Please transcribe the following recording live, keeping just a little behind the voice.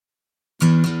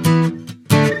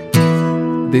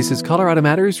This is Colorado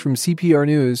Matters from CPR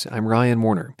News. I'm Ryan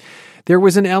Warner. There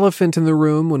was an elephant in the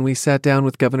room when we sat down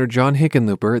with Governor John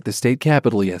Hickenlooper at the state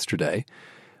capitol yesterday.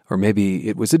 Or maybe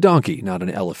it was a donkey, not an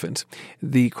elephant.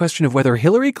 The question of whether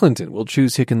Hillary Clinton will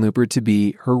choose Hickenlooper to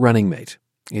be her running mate.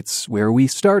 It's where we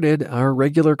started our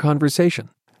regular conversation.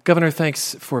 Governor,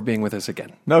 thanks for being with us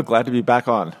again. No, glad to be back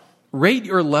on. Rate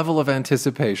your level of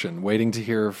anticipation, waiting to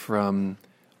hear from,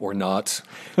 or not,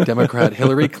 Democrat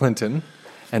Hillary Clinton,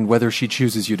 and whether she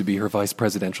chooses you to be her vice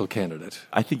presidential candidate.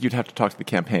 I think you'd have to talk to the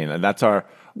campaign, and that's our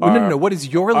No. What is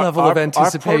your level of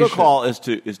anticipation? Our protocol is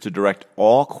to direct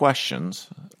all questions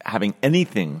having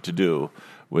anything to do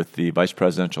with the vice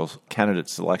presidential candidate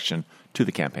selection to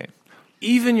the campaign.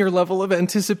 Even your level of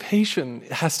anticipation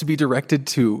has to be directed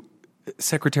to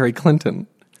Secretary Clinton.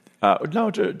 No,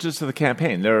 just to the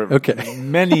campaign. There are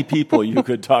many people you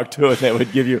could talk to, and they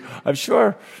would give you, I'm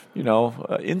sure,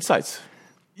 insights.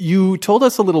 You told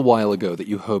us a little while ago that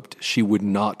you hoped she would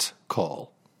not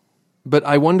call. But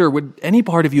I wonder, would any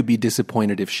part of you be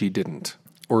disappointed if she didn't?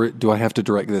 Or do I have to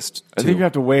direct this to... I think you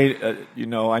have to wait.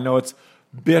 I know it's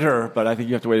bitter, but I think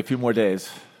you have to wait a few more days.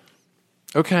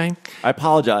 Okay. I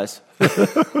apologize.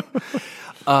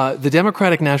 The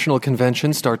Democratic National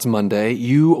Convention starts Monday.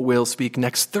 You will speak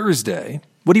next Thursday.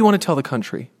 What do you want to tell the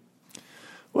country?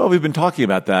 Well, we've been talking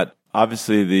about that.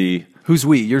 Obviously, Who's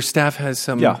we? Your staff has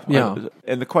some... Yeah.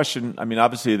 And the question,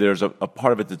 obviously there's a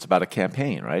part of it that's about a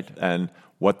campaign, right? And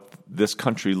what this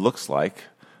country looks like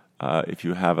if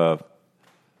you have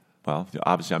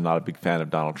obviously I'm not a big fan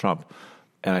of Donald Trump,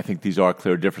 and I think these are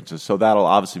clear differences. So that'll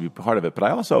obviously be part of it. But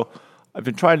I've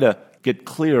been trying to get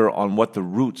clear on what the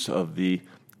roots of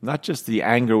not just the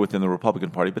anger within the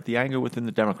Republican Party, but the anger within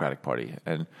the Democratic Party.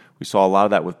 And we saw a lot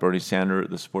of that with Bernie Sanders,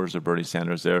 the supporters of Bernie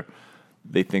Sanders there.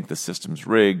 They think the system's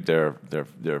rigged.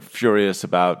 They're furious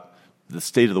about the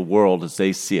state of the world as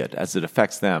they see it, as it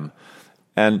affects them.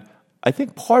 And I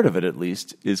think part of it, at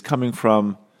least, is coming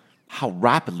from how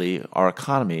rapidly our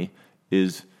economy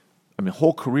is.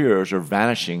 Whole careers are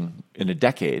vanishing in a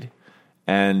decade,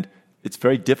 and it's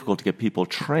very difficult to get people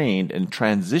trained and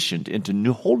transitioned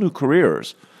into whole new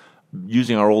careers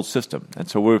using our old system. And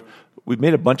so we've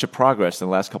made a bunch of progress in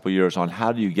the last couple of years on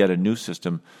how do you get a new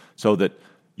system so that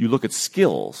you look at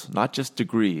skills, not just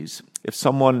degrees. If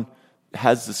someone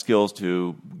has the skills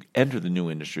to enter the new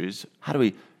industries, how do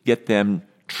we get them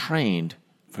trained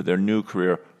for their new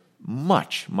career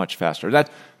much, much faster?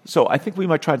 So I think we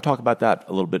might try and talk about that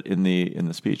a little bit in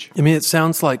the speech. It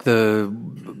sounds like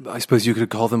I suppose you could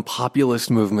call them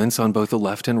populist movements on both the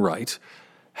left and right,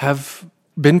 have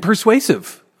been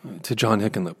persuasive to John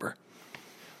Hickenlooper.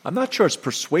 I'm not sure it's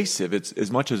persuasive. It's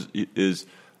as much as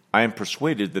I am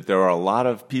persuaded that there are a lot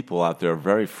of people out there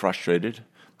very frustrated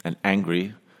and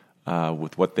angry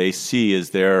with what they see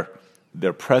as their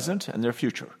present and their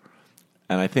future.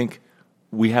 And I think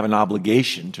we have an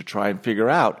obligation to try and figure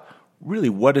out really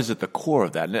what is at the core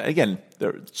of that. And again, there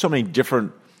are so many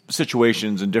different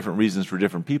situations and different reasons for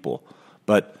different people.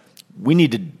 But we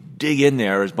need to dig in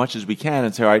there as much as we can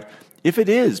and say, all right, if it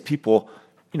is people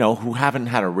who haven't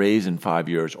had a raise in 5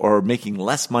 years or are making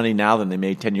less money now than they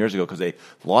made 10 years ago because they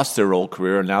lost their old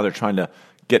career and now they're trying to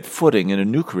get footing in a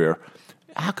new career,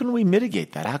 how can we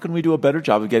mitigate that? How can we do a better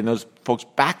job of getting those folks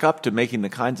back up to making the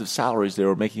kinds of salaries they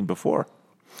were making before?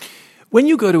 When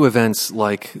you go to events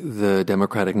like the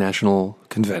Democratic National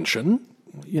Convention,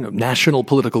 national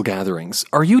political gatherings,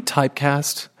 are you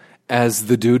typecast as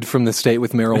the dude from the state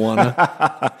with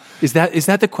marijuana? Is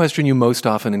that the question you most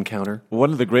often encounter?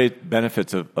 One of the great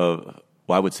benefits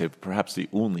I would say perhaps the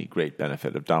only great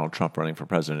benefit of Donald Trump running for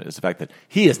president is the fact that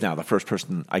he is now the first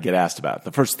person I get asked about.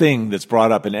 The first thing that's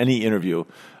brought up in any interview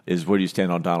is, where do you stand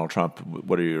on Donald Trump?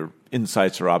 What are your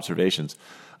insights or observations?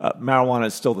 Marijuana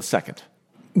is still the second.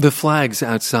 The flags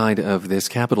outside of this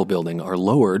Capitol building are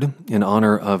lowered in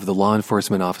honor of the law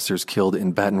enforcement officers killed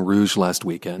in Baton Rouge last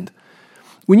weekend.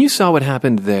 When you saw what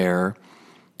happened there,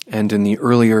 and in the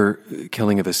earlier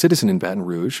killing of a citizen in Baton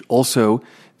Rouge, also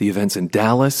the events in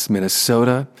Dallas,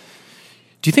 Minnesota,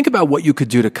 do you think about what you could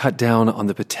do to cut down on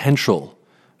the potential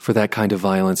for that kind of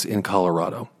violence in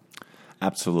Colorado?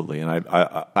 Absolutely. And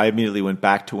I immediately went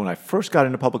back to when I first got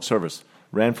into public service.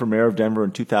 Ran for mayor of Denver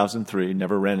in 2003,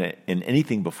 never ran in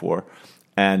anything before.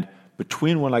 And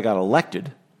between when I got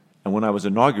elected and when I was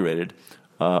inaugurated,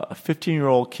 a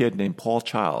 15-year-old kid named Paul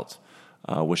Childs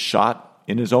was shot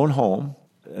in his own home.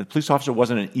 The police officer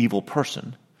wasn't an evil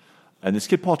person. And this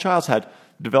kid, Paul Childs, had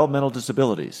developmental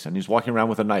disabilities, and he was walking around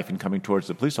with a knife and coming towards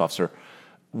the police officer.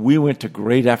 We went to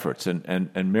great efforts,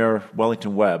 and Mayor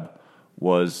Wellington Webb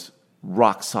was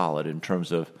rock solid in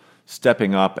terms of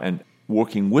stepping up and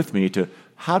working with me to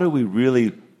how do we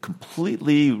really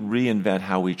completely reinvent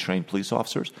how we train police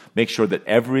officers, make sure that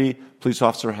every police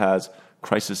officer has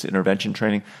crisis intervention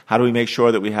training? How do we make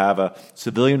sure that we have a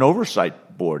civilian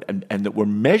oversight board and that we're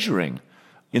measuring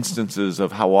instances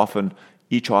of how often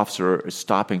each officer is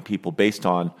stopping people based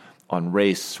on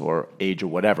race or age or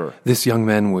whatever? This young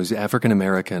man was African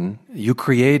American. You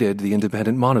created the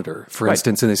Independent Monitor, for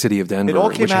instance, in the city of Denver. It all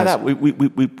came out of that.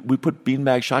 We put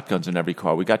beanbag shotguns in every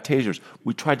car. We got tasers.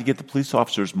 We tried to get the police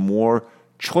officers more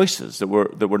choices that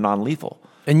were non-lethal.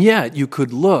 And yet you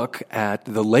could look at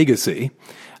the legacy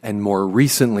and more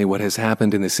recently what has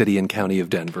happened in the city and county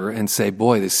of Denver and say,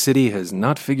 boy, the city has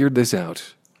not figured this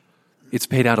out. It's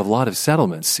paid out a lot of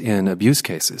settlements in abuse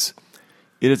cases.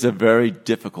 It is a very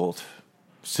difficult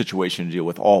situation to deal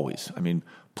with always. I mean,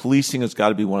 policing has got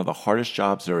to be one of the hardest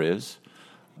jobs there is.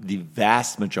 The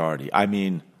vast majority of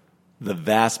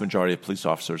police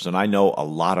officers, and I know a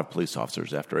lot of police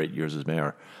officers after 8 years as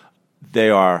mayor,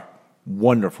 they are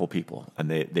wonderful people, and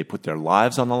they put their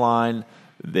lives on the line.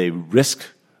 They risk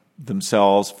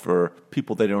themselves for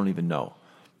people they don't even know.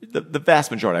 The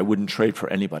vast majority, I wouldn't trade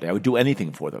for anybody. I would do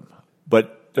anything for them.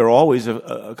 But there are always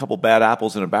a couple bad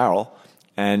apples in a barrel,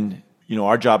 and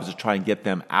our job is to try and get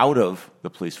them out of the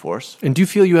police force. And do you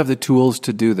feel you have the tools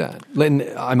to do that?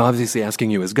 I'm obviously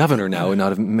asking you as governor now and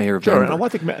not as mayor of Denver.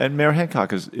 Sure, and Mayor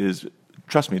Hancock is,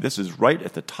 trust me, this is right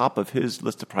at the top of his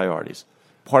list of priorities.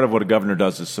 Part of what a governor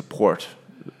does is support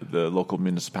the local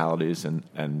municipalities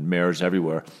and mayors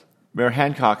everywhere. Mayor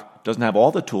Hancock doesn't have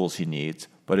all the tools he needs,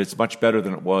 but it's much better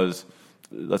than it was,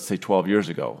 let's say, 12 years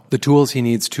ago. The tools he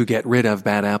needs to get rid of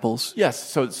bad apples?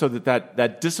 Yes, so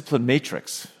that discipline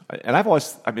matrix.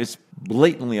 And it's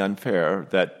blatantly unfair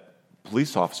that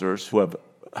police officers who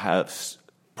have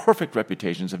perfect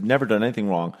reputations, have never done anything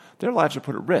wrong, their lives are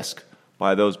put at risk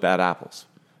by those bad apples.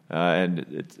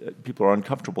 People are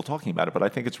uncomfortable talking about it, but I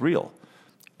think it's real.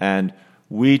 And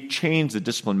we changed the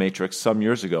discipline matrix some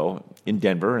years ago in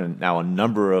Denver, and now a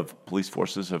number of police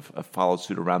forces have followed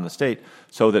suit around the state,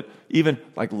 so that even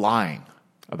like lying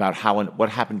about what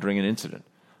happened during an incident,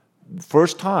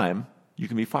 first time, you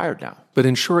can be fired now. But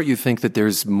in short, you think that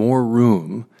there's more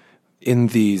room in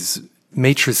these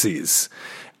matrices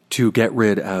to get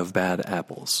rid of bad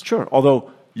apples? Sure,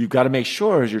 although you've got to make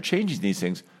sure as you're changing these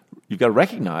things, you've got to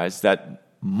recognize that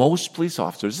most police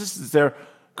officers, this is their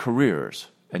careers,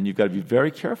 and you've got to be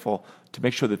very careful to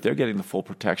make sure that they're getting the full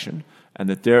protection and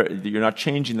that you're not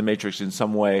changing the matrix in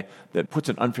some way that puts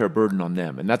an unfair burden on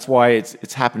them. And that's why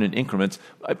it's happened in increments.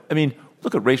 I mean,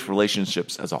 look at race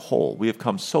relationships as a whole. We have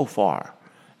come so far.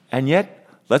 And yet,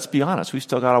 let's be honest, we've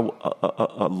still got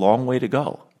a long way to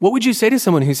go. What would you say to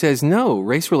someone who says, no,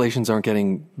 race relations aren't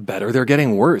getting better, they're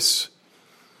getting worse?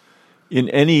 In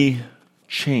any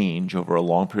change over a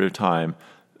long period of time,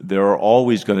 there are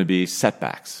always going to be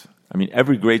setbacks. I mean,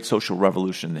 every great social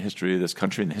revolution in the history of this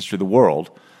country, in the history of the world,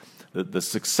 the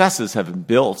successes have been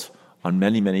built on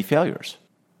many, many failures.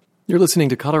 You're listening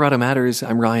to Colorado Matters.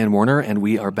 I'm Ryan Warner, and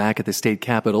we are back at the state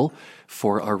capitol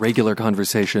for our regular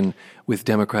conversation with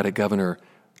Democratic Governor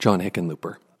John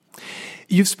Hickenlooper.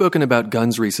 You've spoken about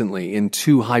guns recently in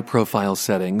two high-profile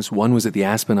settings. One was at the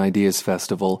Aspen Ideas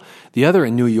Festival, the other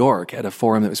in New York at a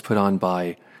forum that was put on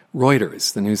by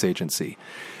Reuters, the news agency.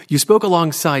 You spoke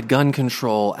alongside gun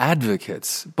control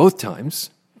advocates both times,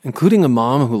 including a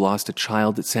mom who lost a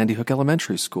child at Sandy Hook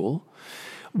Elementary School.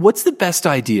 What's the best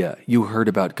idea you heard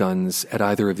about guns at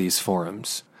either of these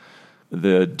forums?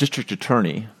 The district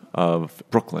attorney of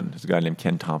Brooklyn is a guy named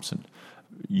Ken Thompson.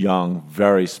 Young,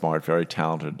 very smart, very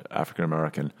talented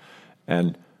African-American.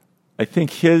 And I think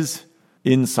his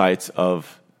insights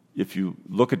of, if you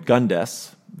look at gun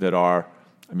deaths that are,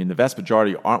 the vast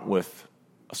majority aren't with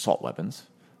assault weapons.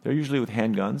 They're usually with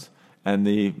handguns. And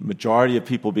the majority of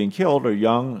people being killed are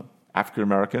young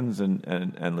African-Americans and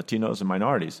Latinos and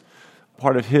minorities.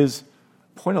 Part of his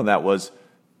point on that was,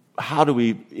 how do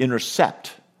we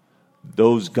intercept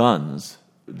those guns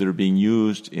that are being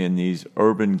used in these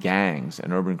urban gangs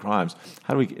and urban crimes?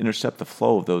 How do we intercept the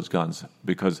flow of those guns?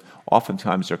 Because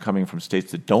oftentimes they're coming from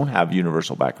states that don't have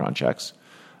universal background checks.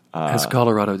 As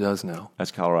Colorado does now.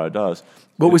 As Colorado does.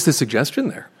 What was the suggestion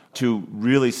there? To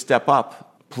really step up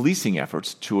policing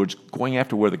efforts towards going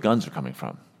after where the guns are coming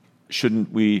from.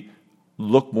 Shouldn't we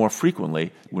look more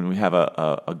frequently when we have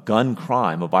a gun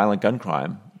crime, a violent gun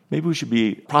crime? Maybe we should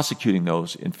be prosecuting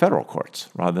those in federal courts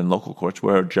rather than local courts,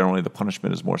 where generally the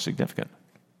punishment is more significant.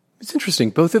 It's interesting.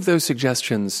 Both of those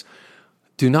suggestions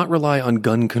do not rely on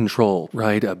gun control,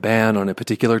 right? A ban on a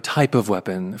particular type of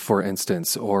weapon, for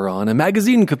instance, or on a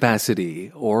magazine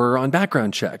capacity, or on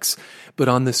background checks, but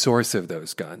on the source of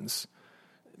those guns.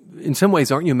 in some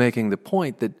ways, aren't you making the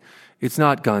point that it's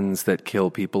not guns that kill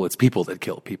people, it's people that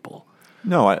kill people?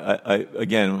 No,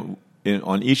 again,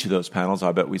 on each of those panels,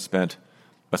 I bet we spent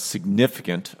a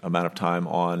significant amount of time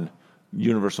on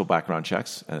universal background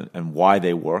checks and why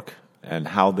they work and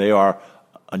how they are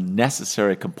a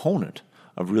necessary component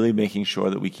of really making sure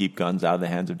that we keep guns out of the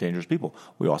hands of dangerous people.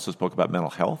 We also spoke about mental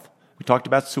health. We talked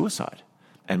about suicide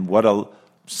and what a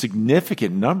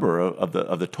significant number of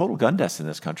the total gun deaths in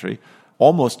this country,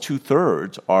 almost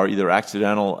 2/3 are either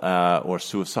accidental or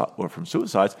suicide or from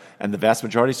suicides, and the vast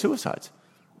majority suicides.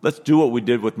 Let's do what we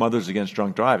did with Mothers Against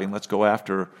Drunk Driving. Let's go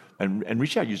after and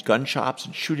reach out, use gun shops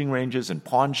and shooting ranges and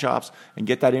pawn shops and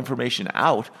get that information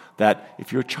out that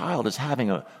if your child is having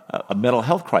a mental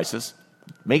health crisis,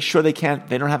 make sure they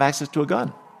don't have access to a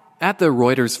gun. At the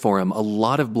Reuters Forum, a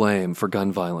lot of blame for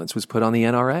gun violence was put on the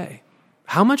NRA.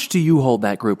 How much do you hold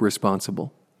that group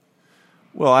responsible?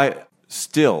 Well, I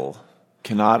still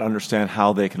cannot understand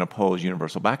how they can oppose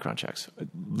universal background checks.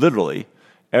 Literally,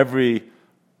 every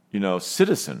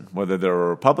citizen, whether they're a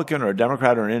Republican or a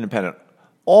Democrat or an independent,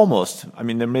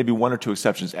 there may be one or two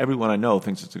exceptions. Everyone I know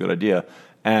thinks it's a good idea,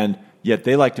 and yet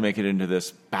they like to make it into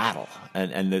this battle,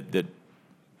 and that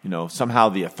somehow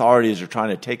the authorities are trying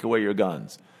to take away your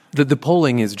guns. The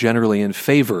polling is generally in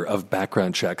favor of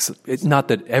background checks. It's not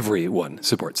that everyone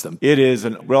supports them. It is,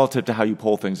 and relative to how you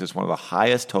poll things, it's one of the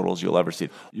highest totals you'll ever see.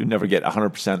 You never get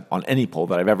 100% on any poll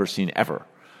that I've ever seen ever.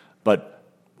 But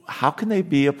how can they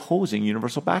be opposing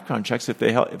universal background checks if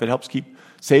it helps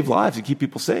save lives and keep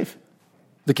people safe?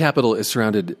 The Capitol is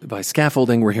surrounded by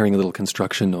scaffolding. We're hearing a little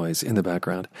construction noise in the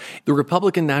background. The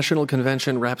Republican National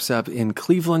Convention wraps up in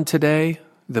Cleveland today.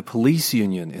 The police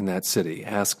union in that city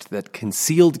asked that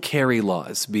concealed carry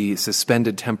laws be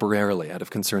suspended temporarily out of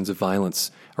concerns of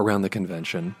violence around the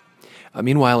convention.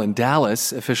 Meanwhile, in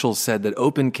Dallas, officials said that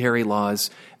open carry laws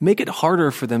make it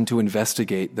harder for them to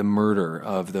investigate the murder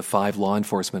of the 5 law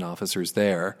enforcement officers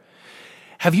there.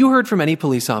 Have you heard from any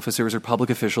police officers or public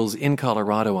officials in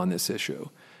Colorado on this issue?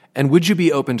 And would you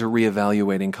be open to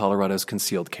reevaluating Colorado's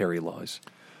concealed carry laws?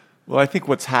 Well, I think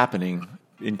what's happening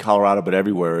in Colorado, but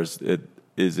everywhere,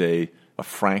 is a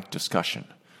frank discussion.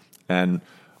 And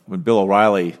when Bill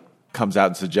O'Reilly comes out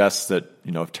and suggests that,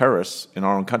 if terrorists in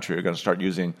our own country are going to start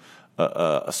using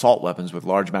assault weapons with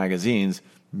large magazines,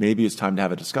 maybe it's time to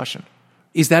have a discussion.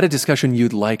 Is that a discussion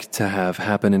you'd like to have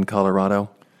happen in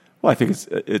Colorado? Well, I think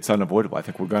it's unavoidable. I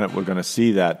think we're going to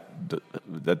see that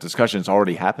discussion is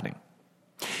already happening.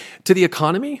 To the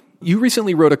economy, you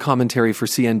recently wrote a commentary for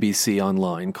CNBC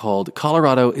Online called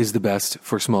 "Colorado is the best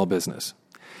for small business."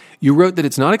 You wrote that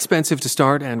it's not expensive to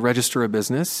start and register a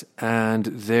business, and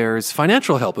there's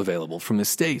financial help available from the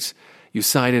state. You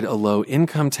cited a low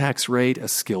income tax rate, a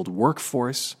skilled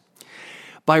workforce.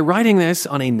 By writing this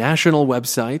on a national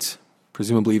website,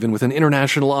 presumably even with an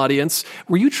international audience,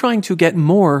 were you trying to get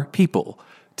more people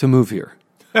to move here?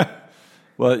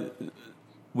 Well,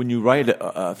 when you write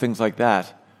things like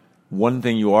that, one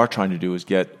thing you are trying to do is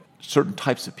get certain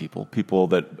types of people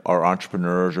that are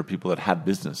entrepreneurs or people that have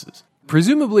businesses.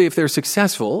 Presumably, if they're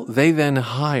successful, they then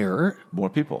hire more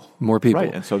people.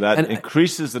 Right, and so that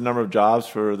increases the number of jobs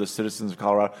for the citizens of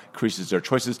Colorado, increases their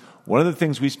choices. One of the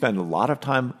things we spend a lot of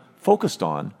time focused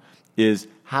on is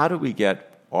how do we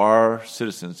get our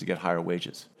citizens to get higher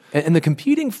wages? And the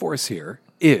competing force here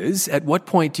is, at what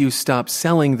point do you stop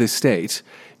selling the state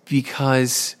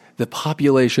because the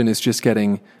population is just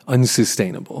getting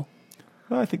unsustainable?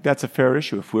 Well, I think that's a fair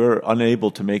issue. If we're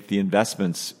unable to make the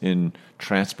investments in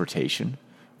transportation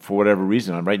for whatever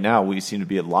reason, and right now we seem to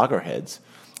be at loggerheads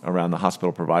around the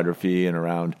hospital provider fee and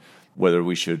around whether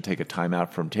we should take a timeout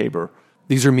from Tabor.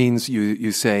 These are means,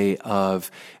 you say, of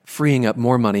freeing up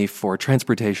more money for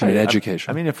transportation and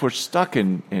education. If we're stuck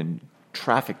in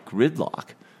traffic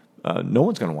gridlock, no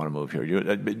one's going to want to move here.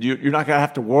 You're not going to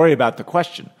have to worry about the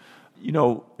question.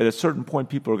 At a certain point,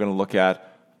 people are going to look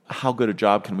at how good a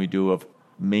job can we do of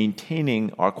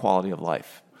maintaining our quality of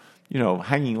life.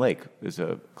 Hanging Lake is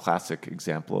a classic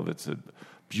example of it's a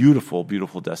beautiful,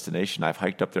 beautiful destination. I've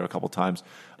hiked up there a couple times,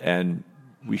 and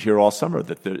we hear all summer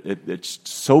that it's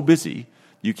so busy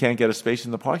you can't get a space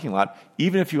in the parking lot,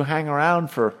 even if you hang around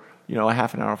for a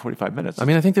half an hour, 45 minutes.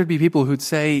 I think there'd be people who'd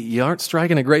say you aren't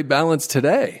striking a great balance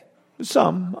today.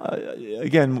 Some.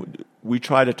 Again, we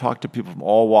try to talk to people from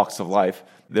all walks of life.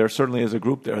 There certainly is a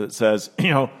group there that says,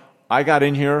 I got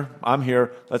in here, I'm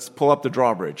here, let's pull up the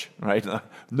drawbridge, right?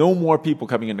 No more people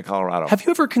coming into Colorado. Have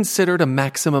you ever considered a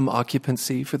maximum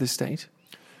occupancy for the state?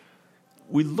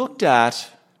 We looked at,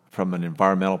 from an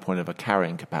environmental point of a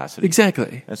carrying capacity.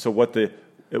 Exactly. And so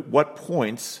at what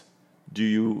points do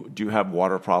you have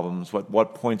water problems?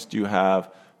 What points do you have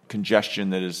congestion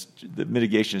the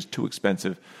mitigation is too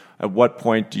expensive? At what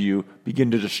point do you begin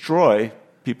to destroy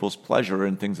people's pleasure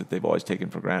in things that they've always taken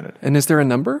for granted? And is there a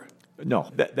number?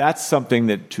 No, that's something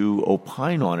that to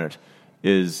opine on it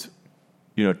is,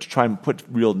 to try and put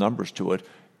real numbers to it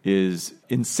is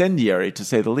incendiary, to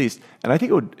say the least. And I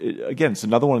think it's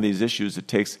another one of these issues that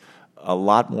takes a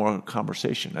lot more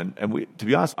conversation. And to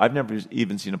be honest, I've never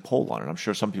even seen a poll on it. I'm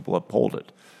sure some people have polled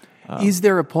it. Is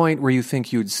there a point where you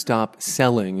think you'd stop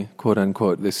selling, quote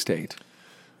unquote, this state?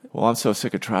 Well, I'm so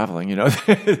sick of traveling.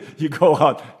 You go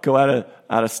out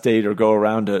of state or go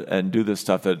around and do this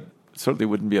stuff. That certainly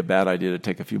wouldn't be a bad idea to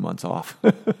take a few months off.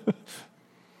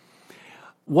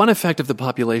 One effect of the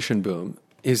population boom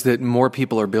is that more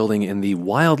people are building in the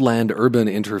wildland-urban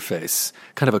interface,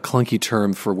 kind of a clunky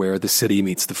term for where the city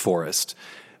meets the forest.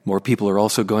 More people are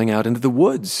also going out into the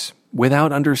woods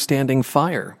without understanding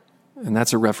fire. And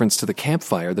that's a reference to the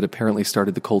campfire that apparently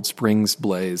started the Cold Springs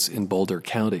blaze in Boulder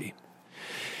County.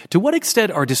 To what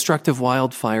extent are destructive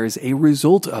wildfires a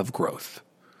result of growth?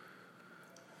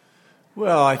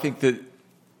 Well, I think that,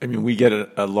 we get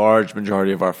a large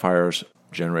majority of our fires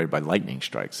generated by lightning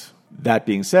strikes. That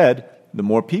being said, the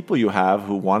more people you have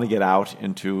who want to get out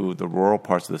into the rural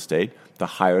parts of the state, the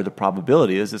higher the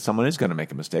probability is that someone is going to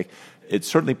make a mistake. It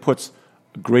certainly puts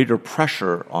greater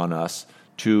pressure on us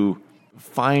to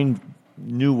find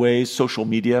new ways. Social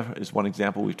media is one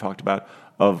example we've talked about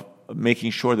of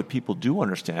making sure that people do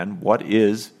understand what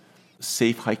is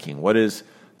safe hiking, what is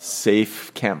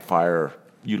safe campfire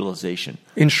utilization.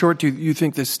 In short, do you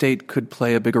think the state could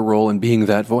play a bigger role in being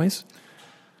that voice?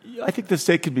 I think the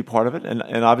state could be part of it.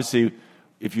 And obviously,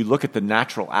 if you look at the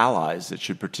natural allies that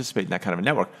should participate in that kind of a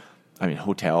network,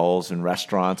 hotels and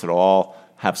restaurants that all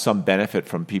have some benefit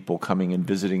from people coming and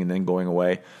visiting and then going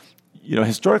away.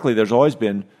 Historically, there's always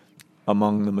been,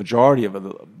 among the majority of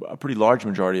a pretty large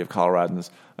majority of Coloradans,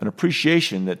 an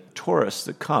appreciation that tourists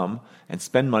that come and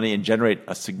spend money and generate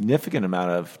a significant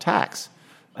amount of tax,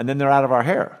 and then they're out of our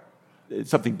hair. It's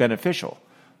something beneficial.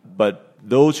 But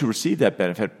those who receive that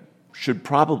benefit should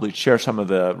probably share some of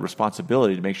the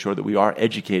responsibility to make sure that we are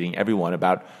educating everyone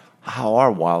about how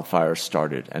our wildfires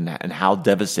started and how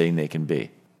devastating they can be.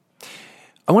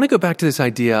 I want to go back to this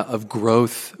idea of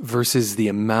growth versus the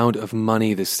amount of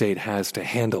money the state has to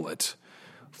handle it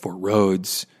for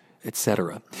roads,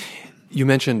 etc. You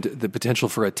mentioned the potential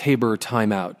for a Tabor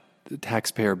timeout, the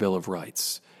Taxpayer Bill of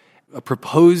Rights. A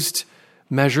proposed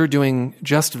measure doing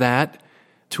just that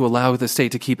to allow the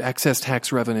state to keep excess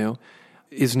tax revenue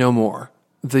is no more.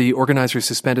 The organizers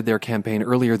suspended their campaign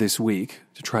earlier this week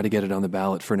to try to get it on the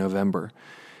ballot for November.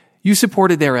 You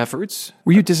supported their efforts.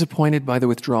 Were you disappointed by the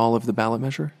withdrawal of the ballot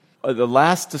measure? The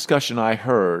last discussion I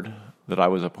heard that I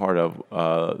was a part of,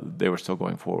 they were still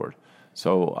going forward.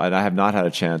 So I have not had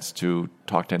a chance to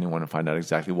talk to anyone and find out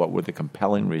exactly what were the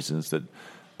compelling reasons that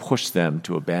pushed them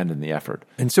to abandon the effort.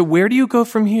 And so where do you go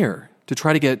from here to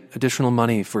try to get additional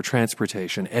money for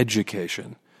transportation,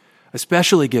 education,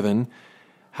 especially given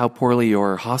how poorly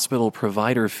your hospital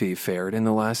provider fee fared in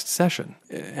the last session?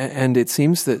 And it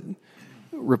seems that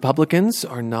Republicans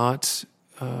are not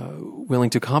willing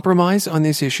to compromise on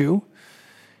this issue.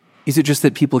 Is it just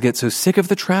that people get so sick of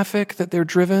the traffic that they're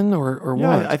driven, or what?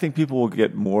 Yeah, I think people will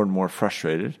get more and more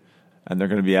frustrated, and they're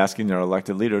going to be asking their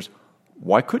elected leaders,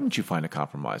 why couldn't you find a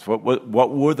compromise? What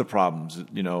were the problems?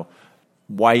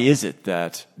 Why is it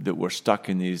that we're stuck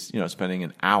in these, spending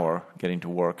an hour getting to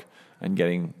work and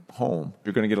getting home?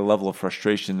 You're going to get a level of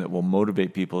frustration that will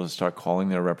motivate people to start calling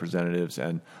their representatives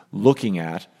and looking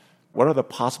at what are the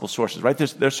possible sources, right?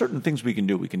 There's certain things we can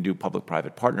do. We can do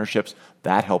public-private partnerships.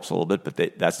 That helps a little bit,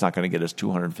 but that's not going to get us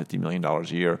 $250 million a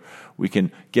year. We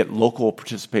can get local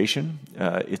participation.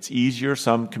 It's easier.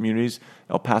 Some communities,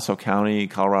 El Paso County,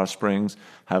 Colorado Springs,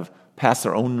 have passed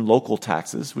their own local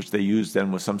taxes, which they use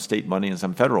then with some state money and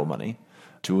some federal money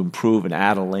to improve and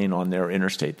add a lane on their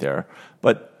interstate there.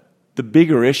 But the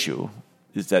bigger issue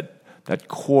is that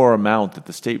core amount that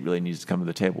the state really needs to come to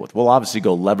the table with. We'll obviously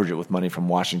go leverage it with money from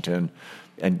Washington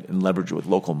and leverage it with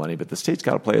local money, but the state's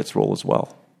got to play its role as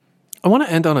well. I want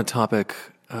to end on a topic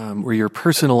where your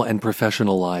personal and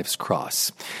professional lives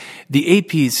cross. The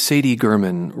AP's Sadie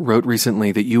Gurman wrote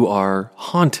recently that you are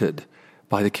haunted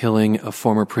by the killing of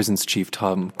former prisons chief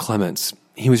Tom Clements.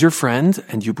 He was your friend,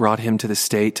 and you brought him to the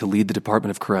state to lead the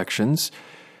Department of Corrections.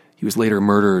 He was later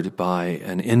murdered by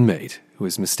an inmate who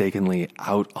was mistakenly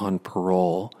out on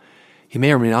parole. He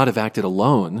may or may not have acted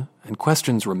alone, and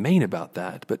questions remain about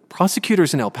that. But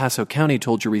prosecutors in El Paso County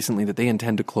told you recently that they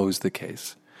intend to close the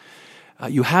case.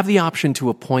 You have the option to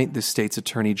appoint the state's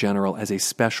attorney general as a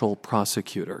special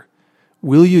prosecutor.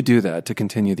 Will you do that to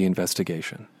continue the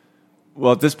investigation?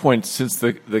 Well, at this point, since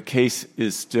the case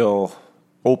is still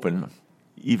open,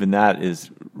 even that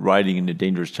is riding into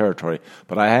dangerous territory.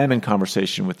 But I am in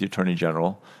conversation with the Attorney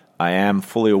General. I am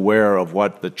fully aware of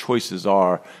what the choices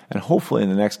are, and hopefully in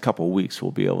the next couple of weeks we'll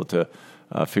be able to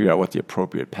figure out what the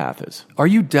appropriate path is. Are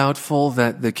you doubtful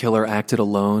that the killer acted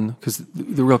alone? Because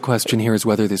the real question here is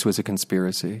whether this was a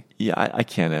conspiracy. Yeah, I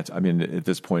can't. I mean, at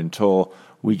this point, until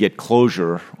we get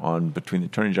closure on between the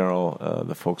Attorney General,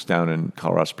 the folks down in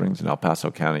Colorado Springs and El Paso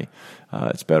County,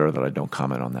 it's better that I don't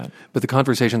comment on that. But the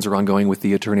conversations are ongoing with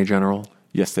the Attorney General?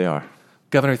 Yes, they are.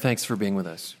 Governor, thanks for being with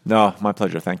us. No, my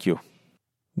pleasure. Thank you.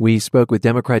 We spoke with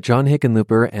Democrat John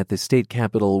Hickenlooper at the state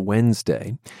capitol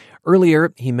Wednesday.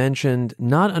 Earlier, he mentioned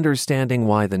not understanding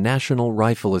why the National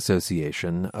Rifle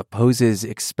Association opposes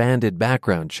expanded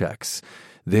background checks.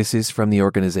 This is from the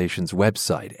organization's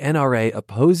website. NRA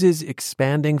opposes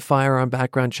expanding firearm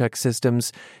background check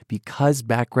systems because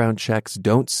background checks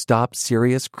don't stop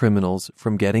serious criminals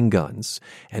from getting guns,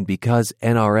 and because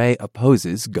NRA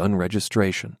opposes gun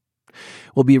registration.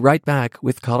 We'll be right back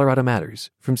with Colorado Matters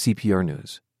from CPR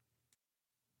News.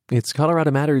 It's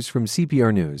Colorado Matters from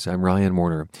CPR News. I'm Ryan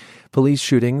Warner. Police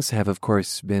shootings have, of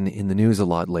course, been in the news a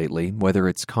lot lately, whether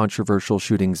it's controversial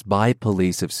shootings by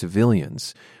police of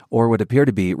civilians or what appear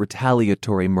to be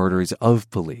retaliatory murders of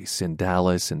police in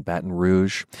Dallas and Baton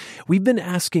Rouge. We've been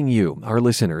asking you, our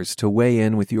listeners, to weigh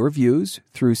in with your views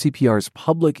through CPR's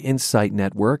Public Insight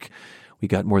Network. We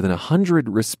got more than 100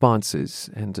 responses,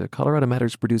 and Colorado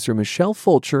Matters producer Michelle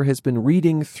Fulcher has been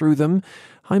reading through them.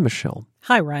 Hi, Michelle.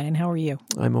 Hi, Ryan. How are you?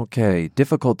 I'm okay.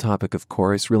 Difficult topic, of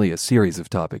course, really a series of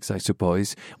topics, I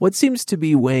suppose. What seems to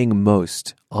be weighing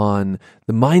most on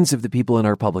the minds of the people in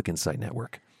our Public Insight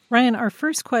Network? Ryan, our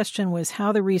first question was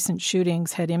how the recent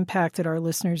shootings had impacted our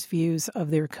listeners' views of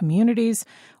their communities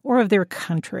or of their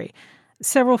country.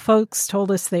 Several folks told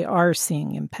us they are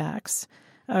seeing impacts.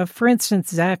 For instance,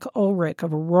 Zach Ulrich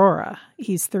of Aurora.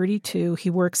 He's 32. He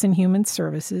works in human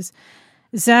services.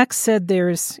 Zach said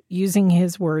there's, using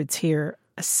his words here,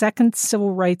 a second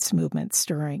civil rights movement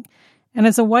stirring. And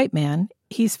as a white man,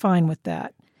 he's fine with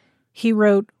that. He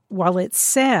wrote, while it's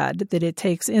sad that it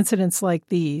takes incidents like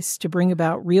these to bring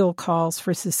about real calls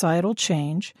for societal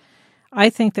change, I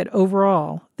think that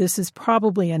overall, this is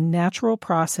probably a natural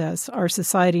process our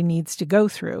society needs to go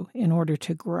through in order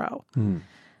to grow.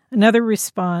 Another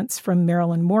response from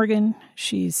Marilyn Morgan.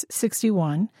 She's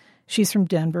 61. She's from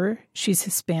Denver. She's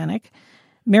Hispanic.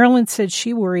 Marilyn said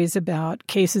she worries about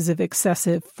cases of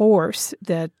excessive force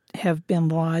that have been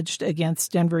lodged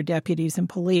against Denver deputies and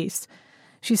police.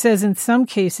 She says in some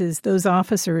cases, those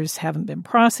officers haven't been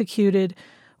prosecuted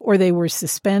or they were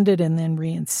suspended and then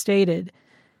reinstated.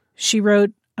 She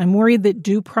wrote, I'm worried that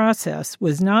due process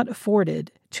was not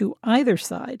afforded to either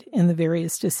side in the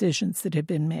various decisions that have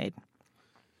been made.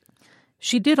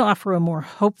 She did offer a more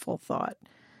hopeful thought.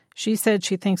 She said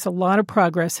she thinks a lot of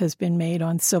progress has been made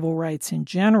on civil rights in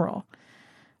general,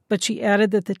 but she added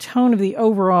that the tone of the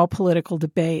overall political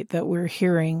debate that we're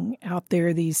hearing out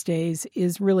there these days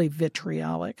is really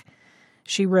vitriolic.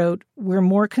 She wrote, we're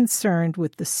more concerned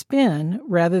with the spin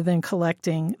rather than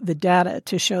collecting the data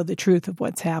to show the truth of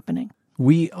what's happening.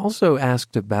 We also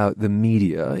asked about the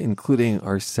media, including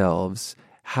ourselves,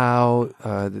 how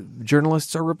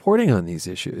journalists are reporting on these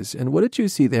issues. And what did you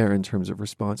see there in terms of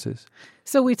responses?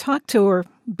 So we talked to her,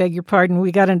 beg your pardon,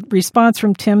 we got a response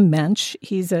from Tim Mensch.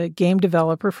 He's a game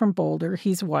developer from Boulder.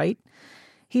 He's white.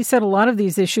 He said a lot of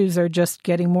these issues are just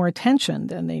getting more attention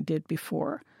than they did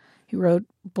before. He wrote,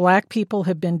 Black people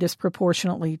have been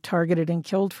disproportionately targeted and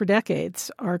killed for decades.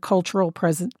 Our cultural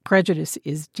prejudice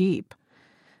is deep.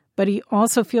 But he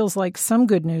also feels like some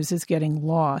good news is getting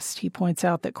lost. He points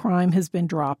out that crime has been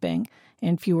dropping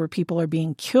and fewer people are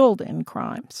being killed in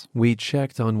crimes. We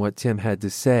checked on what Tim had to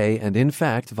say, and in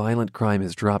fact, violent crime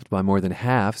has dropped by more than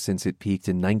half since it peaked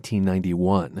in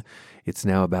 1991. It's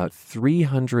now about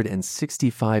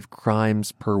 365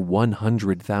 crimes per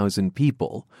 100,000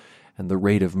 people. And the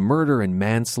rate of murder and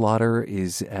manslaughter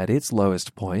is at its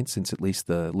lowest point since at least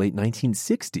the late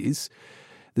 1960s.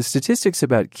 The statistics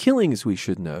about killings, we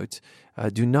should note,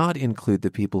 do not include the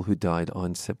people who died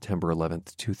on September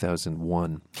 11th,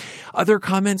 2001. Other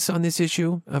comments on this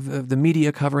issue of the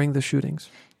media covering the shootings?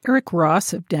 Eric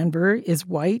Ross of Denver is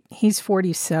white. He's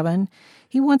 47.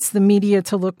 He wants the media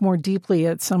to look more deeply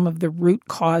at some of the root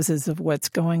causes of what's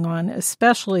going on,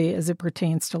 especially as it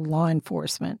pertains to law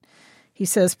enforcement. He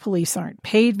says police aren't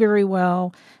paid very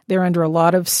well, they're under a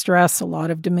lot of stress, a lot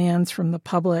of demands from the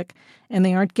public, and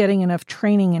they aren't getting enough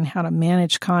training in how to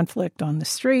manage conflict on the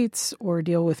streets or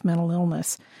deal with mental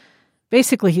illness.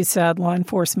 Basically, he said law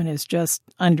enforcement is just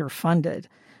underfunded.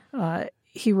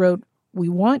 He wrote, We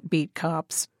want beat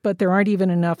cops, but there aren't even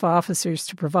enough officers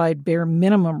to provide bare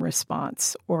minimum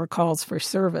response or calls for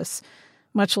service,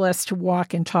 much less to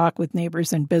walk and talk with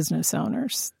neighbors and business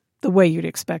owners, the way you'd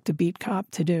expect a beat cop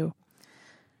to do.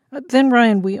 Then,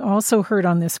 Ryan, we also heard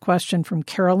on this question from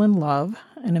Carolyn Love,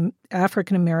 an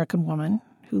African-American woman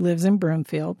who lives in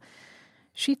Broomfield.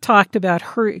 She talked about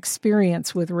her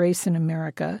experience with race in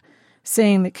America,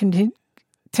 saying that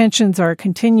tensions are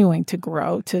continuing to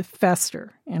grow, to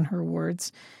fester, in her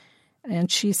words.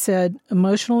 And she said,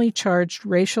 emotionally charged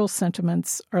racial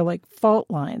sentiments are like fault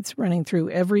lines running through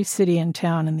every city and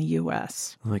town in the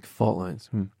U.S. Like fault lines.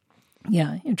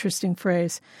 Yeah, interesting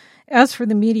phrase. As for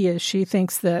the media, she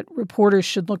thinks that reporters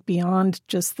should look beyond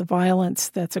just the violence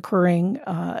that's occurring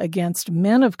against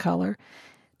men of color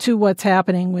to what's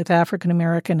happening with African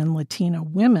American and Latina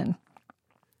women.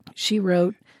 She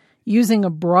wrote, using a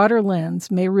broader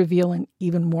lens may reveal an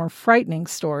even more frightening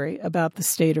story about the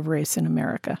state of race in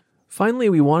America. Finally,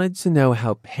 we wanted to know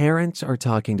how parents are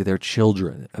talking to their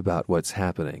children about what's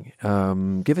happening.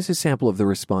 Give us a sample of the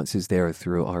responses there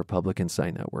through our Public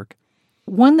Insight Network.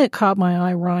 One that caught my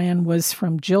eye, Ryan, was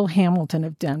from Jill Hamilton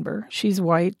of Denver. She's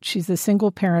white. She's the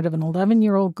single parent of an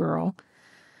 11-year-old girl.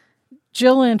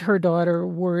 Jill and her daughter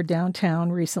were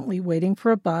downtown recently waiting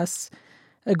for a bus.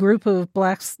 A group of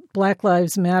Black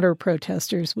Lives Matter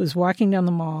protesters was walking down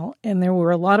the mall, and there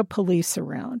were a lot of police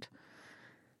around.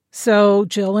 So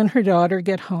Jill and her daughter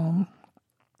get home.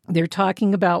 They're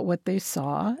talking about what they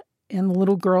saw, and the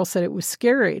little girl said it was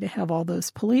scary to have all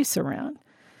those police around.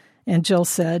 And Jill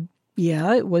said,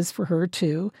 yeah, it was for her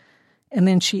too. And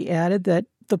then she added that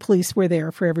the police were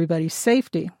there for everybody's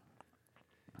safety.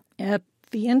 At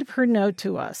the end of her note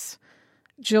to us,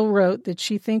 Jill wrote that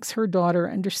she thinks her daughter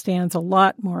understands a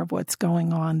lot more of what's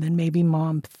going on than maybe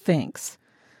mom thinks.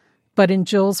 But in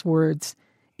Jill's words,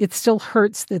 it still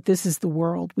hurts that this is the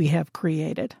world we have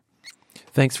created.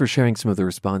 Thanks for sharing some of the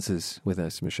responses with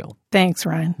us, Michelle. Thanks,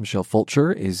 Ryan. Michelle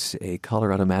Fulcher is a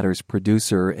Colorado Matters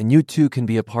producer, and you too can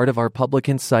be a part of our Public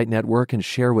Insight Network and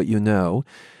share what you know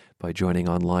by joining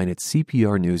online at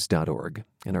cprnews.org.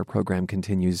 And our program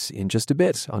continues in just a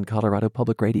bit on Colorado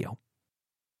Public Radio.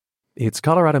 It's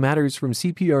Colorado Matters from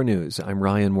CPR News. I'm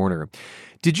Ryan Warner.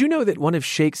 Did you know that one of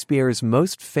Shakespeare's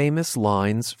most famous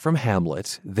lines from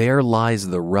Hamlet, "There lies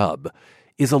the rub,"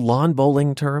 is a lawn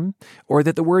bowling term? Or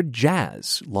that the word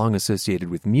jazz, long associated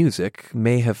with music,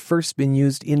 may have first been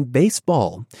used in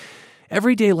baseball?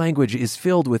 Everyday language is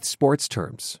filled with sports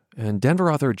terms, and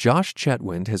Denver author Josh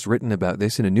Chetwynd has written about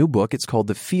this in a new book. It's called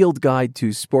The Field Guide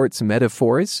to Sports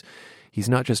Metaphors. He's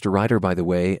not just a writer, by the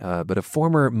way, but a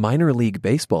former minor league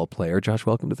baseball player. Josh,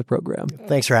 welcome to the program.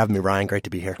 Thanks for having me, Ryan. Great to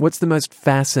be here. What's the most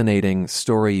fascinating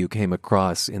story you came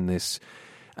across in this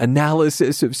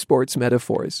analysis of sports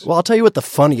metaphors? Well, I'll tell you what the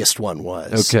funniest one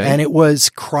was. Okay. And it was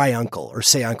cry uncle or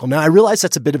say uncle. Now, I realize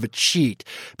that's a bit of a cheat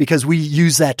because we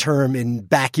use that term in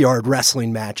backyard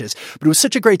wrestling matches, but it was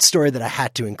such a great story that I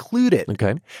had to include it.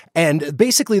 Okay. And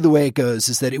basically the way it goes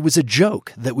is that it was a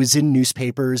joke that was in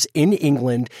newspapers in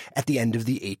England at the end of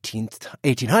the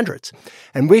 1800s.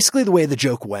 And basically the way the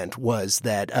joke went was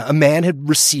that a man had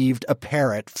received a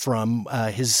parrot from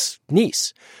his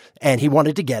niece. And he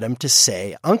wanted to get him to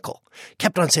say uncle.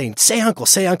 Kept on saying, say uncle,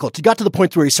 say uncle. It got to the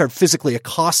point where he started physically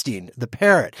accosting the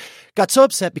parrot. Got so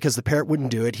upset because the parrot wouldn't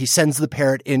do it, he sends the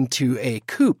parrot into a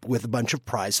coop with a bunch of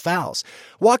prize fowls.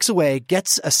 Walks away,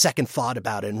 gets a second thought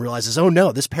about it, and realizes, oh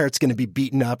no, this parrot's going to be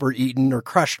beaten up or eaten or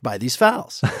crushed by these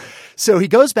fowls. So he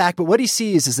goes back, but what he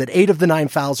sees is that 8 of the 9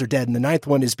 fowls are dead, and the 9th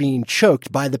one is being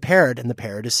choked by the parrot, and the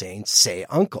parrot is saying, say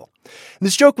uncle. And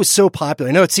this joke was so popular.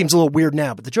 I know it seems a little weird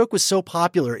now, but the joke was so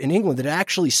popular in England that it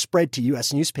actually spread to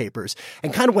U.S. newspapers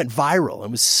and kind of went viral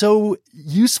and was so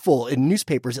useful in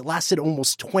newspapers. It lasted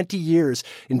almost 20 years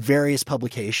in various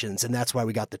publications, and that's why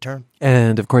we got the term.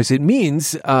 And, of course, it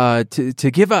means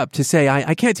to give up, to say,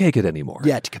 I can't take it anymore.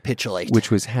 Yeah, to capitulate.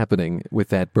 Which was happening with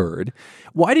that bird.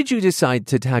 Why did you decide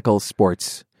to tackle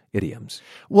sports idioms?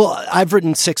 Well, I've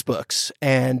written 6 books,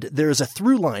 and there's a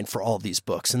through line for all of these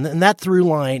books. And that through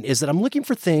line is that I'm looking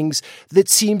for things that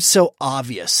seem so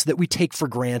obvious that we take for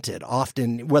granted,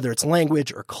 often, whether it's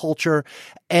language or culture,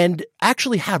 and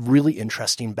actually have really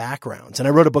interesting backgrounds. And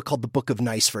I wrote a book called The Book of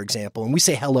Nice, for example, and we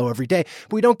say hello every day,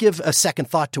 but we don't give a second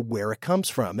thought to where it comes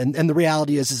from. And the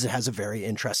reality is it has a very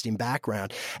interesting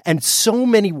background. And so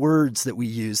many words that we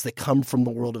use that come from the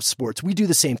world of sports, we do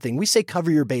the same thing. We say cover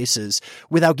your bases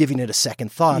without giving it a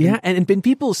second thought. Yeah, and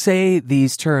people say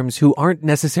these terms who aren't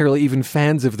necessarily even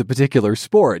fans of the particular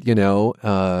sport, you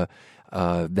know.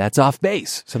 that's off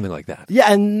base, something like that.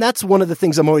 Yeah, and that's one of the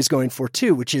things I'm always going for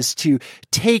too, which is to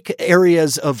take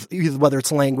areas of either whether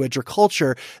it's language or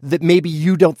culture that maybe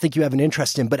you don't think you have an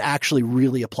interest in, but actually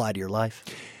really apply to your life.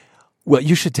 Well,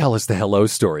 you should tell us the hello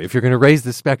story. If you're going to raise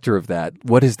the specter of that,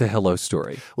 what is the hello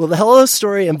story? Well, the hello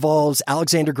story involves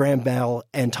Alexander Graham Bell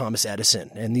and Thomas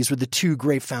Edison, and these were the two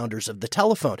great founders of the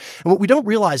telephone. And what we don't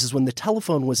realize is when the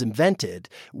telephone was invented,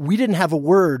 we didn't have a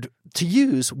word to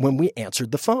use when we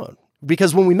answered the phone.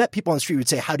 Because when we met people on the street, we'd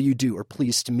say, how do you do? Or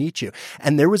pleased to meet you.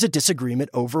 And there was a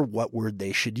disagreement over what word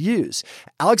they should use.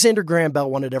 Alexander Graham Bell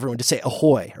wanted everyone to say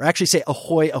ahoy, or actually say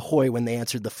ahoy, ahoy when they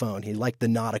answered the phone. He liked the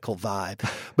nautical vibe.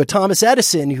 But Thomas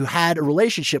Edison, who had a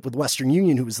relationship with Western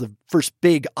Union, who was the first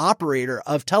big operator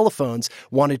of telephones,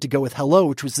 wanted to go with hello,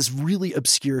 which was this really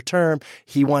obscure term.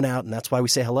 He won out, and that's why we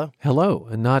say hello. Hello,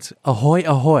 and not ahoy,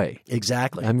 ahoy.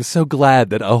 Exactly. I'm so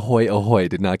glad that ahoy, ahoy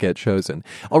did not get chosen.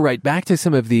 All right, back to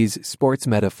some of these sports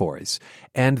metaphors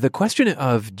and the question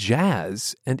of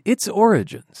jazz and its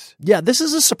origins. Yeah, this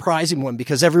is a surprising one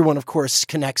because everyone, of course,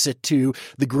 connects it to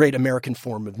the great American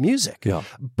form of music. Yeah.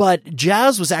 But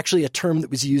jazz was actually a term that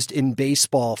was used in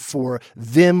baseball for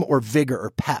vim or vigor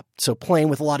or pep. So playing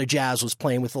with a lot of jazz was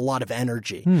playing with a lot of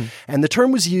energy. And the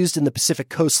term was used in the Pacific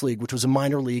Coast League, which was a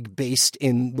minor league based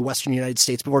in the Western United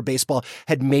States before baseball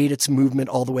had made its movement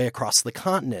all the way across the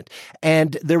continent.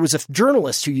 And there was a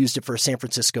journalist who used it for a San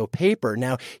Francisco paper.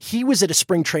 Now, he was at a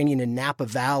spring training in Napa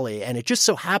Valley, and it just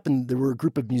so happened there were a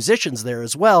group of musicians there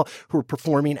as well who were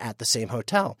performing at the same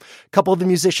hotel. A couple of the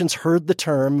musicians heard the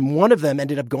term, and one of them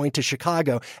ended up going to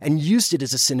Chicago and used it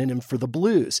as a synonym for the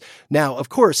blues. Now, of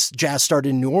course, jazz started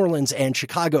in New Orleans and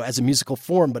Chicago as a musical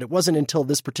form, but it wasn't until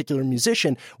this particular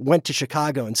musician went to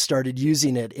Chicago and started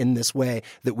using it in this way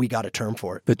that we got a term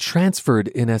for it. But transferred,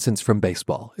 in essence, from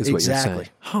baseball is what you're saying. Exactly.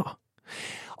 Huh.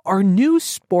 Are new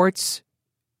sports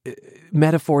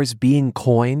metaphors being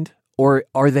coined, or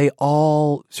are they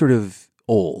all sort of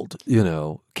old,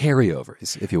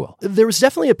 carryovers, if you will? There was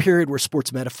definitely a period where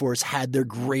sports metaphors had their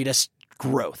greatest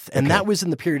growth. And that was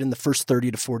in the period in the first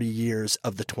 30 to 40 years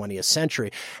of the 20th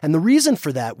century. And the reason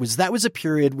for that was a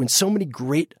period when so many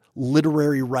great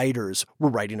literary writers were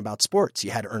writing about sports.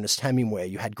 You had Ernest Hemingway,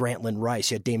 you had Grantland Rice,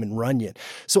 you had Damon Runyon.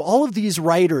 So all of these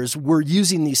writers were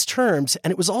using these terms,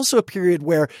 and it was also a period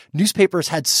where newspapers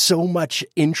had so much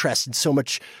interest and so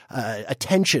much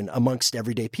attention amongst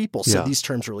everyday people. So these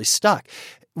terms really stuck.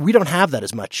 We don't have that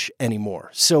as much anymore.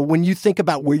 So when you think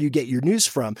about where you get your news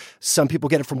from, some people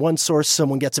get it from one source,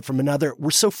 someone gets it from another.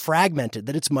 We're so fragmented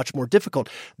that it's much more difficult.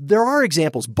 There are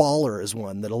examples. Baller is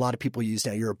one that a lot of people use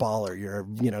now. You're a baller. You're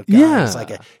a guy who's like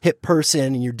a hip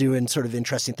person and you're doing sort of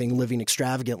interesting thing, living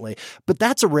extravagantly. But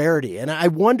that's a rarity. And I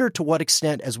wonder to what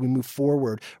extent as we move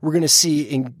forward, we're going to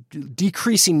see a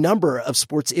decreasing number of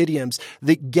sports idioms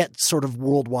that get sort of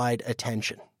worldwide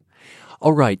attention.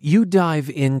 All right, you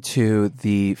dive into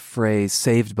the phrase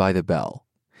saved by the bell.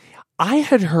 I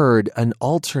had heard an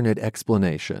alternate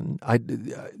explanation.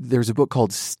 There's a book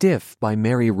called Stiff by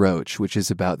Mary Roach, which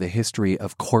is about the history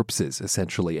of corpses,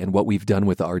 essentially, and what we've done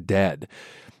with our dead.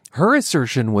 Her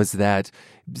assertion was that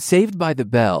Saved by the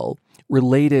Bell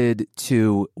related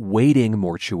to waiting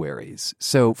mortuaries.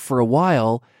 So for a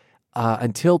while,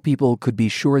 until people could be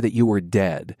sure that you were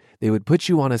dead, they would put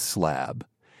you on a slab,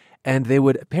 and they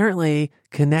would apparently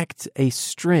connect a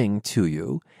string to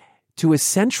you to a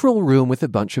central room with a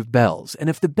bunch of bells. And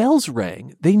if the bells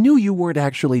rang, they knew you weren't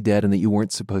actually dead and that you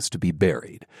weren't supposed to be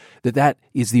buried. That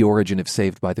is the origin of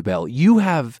Saved by the Bell. You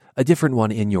have a different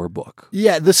one in your book.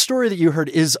 Yeah, the story that you heard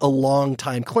is a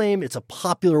long-time claim. It's a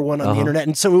popular one on the internet.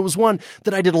 And so it was one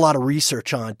that I did a lot of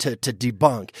research on to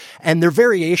debunk. And there are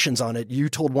variations on it. You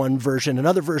told one version.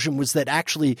 Another version was that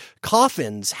actually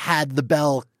coffins had the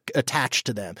bell attached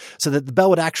to them so that the bell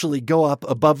would actually go up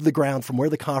above the ground from where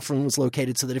the coffin was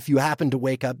located so that if you happened to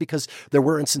wake up, because there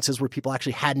were instances where people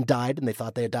actually hadn't died and they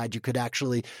thought they had died, you could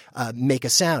actually make a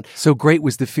sound. So great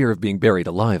was the fear of being buried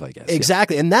alive, I guess.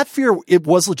 Exactly. Yeah. And that fear, it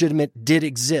was legitimate, did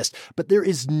exist, but there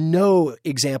is no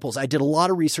examples. I did a lot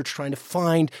of research trying to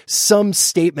find some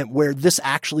statement where this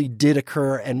actually did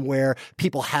occur and where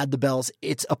people had the bells.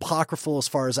 It's apocryphal as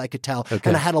far as I could tell. Okay.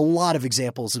 And I had a lot of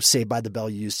examples of Saved by the Bell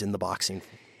used in the boxing.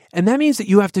 And that means that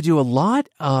you have to do a lot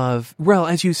of, well,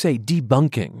 as you say,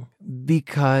 debunking,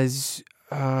 because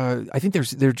I think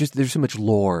there's so much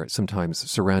lore sometimes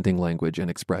surrounding language and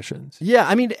expressions. Yeah,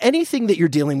 I mean, anything that you're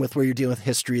dealing with where you're dealing with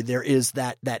history, there is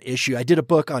that issue. I did a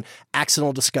book on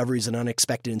accidental discoveries and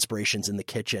unexpected inspirations in the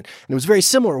kitchen. And it was very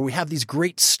similar. We have these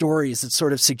great stories that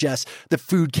sort of suggest that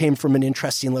food came from an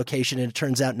interesting location, and it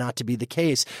turns out not to be the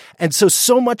case. And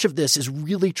so much of this is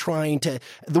really trying to,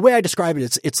 the way I describe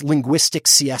it, it's linguistic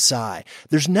CSI.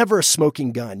 There's never a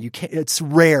smoking gun. It's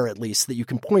rare, at least, that you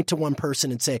can point to one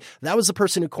person and say, that was the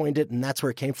person who coined it, and that's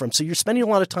where it came from. So you're spending a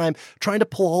lot of time trying to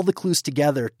pull all the clues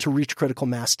together to reach critical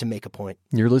mass to make a point.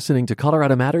 You're listening to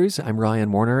Colorado Matters. I'm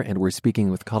Ryan Warner, and we're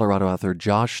speaking with Colorado author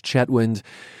Josh Chetwynd,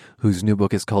 whose new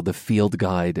book is called The Field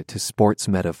Guide to Sports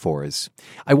Metaphors.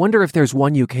 I wonder if there's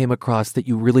one you came across that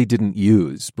you really didn't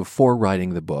use before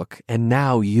writing the book and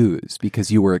now use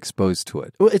because you were exposed to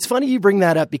it. Well, it's funny you bring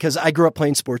that up because I grew up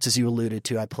playing sports, as you alluded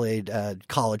to. I played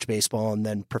college baseball and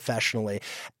then professionally.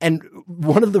 And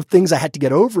one of the things I had to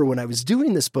get over when I was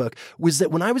doing this book was that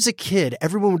when I was a kid,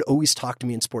 everyone would always talk to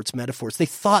me in sports metaphors. They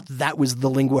thought that was the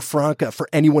lingua franca for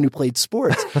anyone who played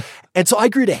sports. And so I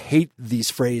grew to hate these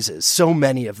phrases, so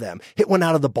many of them. Hit one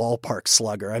out of the ballpark,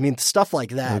 slugger. I mean, stuff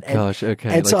like that. Oh, gosh, okay.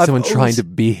 And like so someone trying to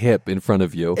be hip in front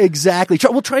of you. Exactly.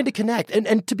 Trying to connect.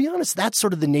 And to be honest, that's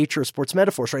sort of the nature of sports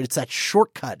metaphors, right? It's that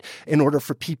shortcut in order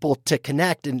for people to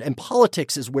connect. And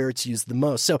politics is where it's used the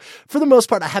most. So for the most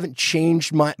part, I haven't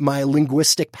changed my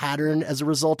linguistic pattern as a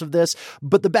result of this.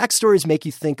 But the backstories make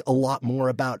you think a lot more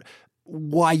about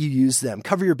why you use them.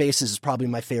 Cover Your Bases is probably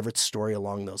my favorite story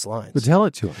along those lines. But tell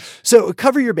it to us. So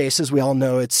Cover Your Bases, we all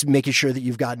know it's making sure that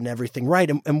you've gotten everything right.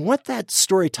 And what that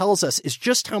story tells us is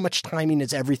just how much timing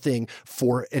is everything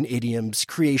for an idiom's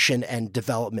creation and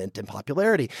development and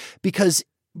popularity. Because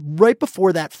right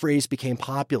before that phrase became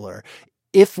popular,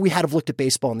 if we had have looked at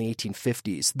baseball in the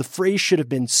 1850s, the phrase should have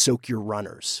been soak your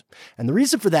runners. And the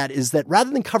reason for that is that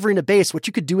rather than covering a base, what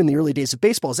you could do in the early days of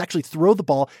baseball is actually throw the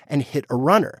ball and hit a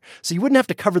runner. So you wouldn't have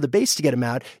to cover the base to get him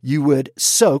out. You would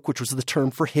soak, which was the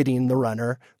term for hitting the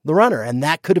runner. And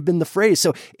that could have been the phrase.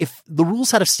 So if the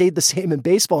rules had have stayed the same in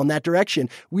baseball in that direction,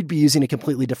 we'd be using a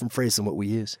completely different phrase than what we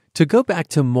use. To go back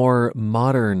to more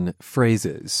modern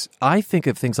phrases, I think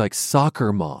of things like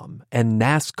soccer mom and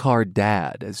NASCAR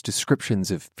dad as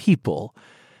descriptions of people.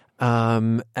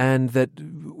 And that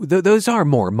those are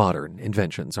more modern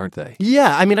inventions, aren't they?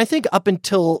 Yeah. I mean, I think up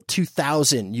until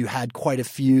 2000, you had quite a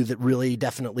few that really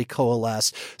definitely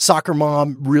coalesced. Soccer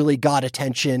mom really got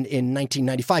attention in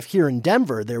 1995 here in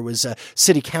Denver. There was a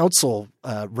city council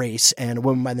race, and a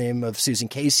woman by the name of Susan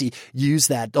Casey used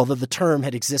that, although the term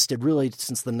had existed really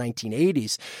since the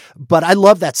 1980s. But I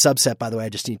love that subset, by the way. I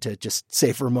just need to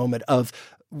say for a moment of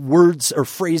words or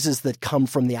phrases that come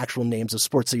from the actual names of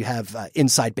sports. So you have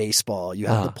inside baseball, you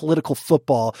have the political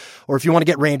football, or if you want to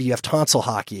get randy, you have tonsil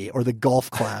hockey or the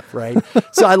golf clap, right?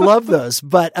 So I love those,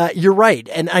 but you're right.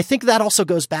 And I think that also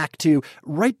goes back to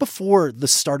right before the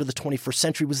start of the 21st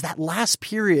century was that last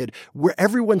period where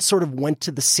everyone sort of went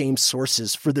to the same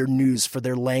sources for their news, for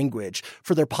their language,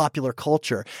 for their popular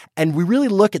culture. And we really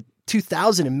look at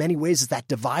 2000 in many ways is that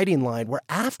dividing line where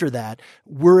after that,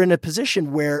 we're in a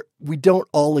position where we don't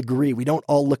all agree. We don't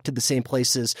all look to the same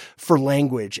places for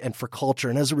language and for culture.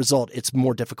 And as a result, it's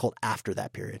more difficult after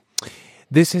that period.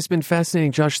 This has been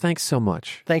fascinating. Josh, thanks so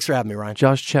much. Thanks for having me, Ryan.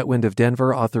 Josh Chetwynd of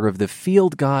Denver, author of The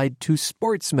Field Guide to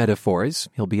Sports Metaphors.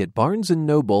 He'll be at Barnes &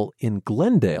 Noble in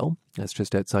Glendale, that's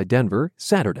just outside Denver,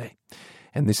 Saturday.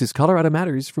 And this is Colorado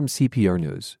Matters from CPR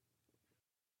News.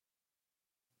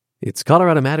 It's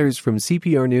Colorado Matters from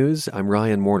CPR News. I'm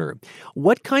Ryan Warner.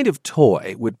 What kind of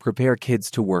toy would prepare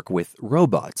kids to work with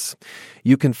robots?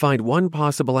 You can find one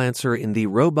possible answer in the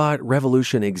Robot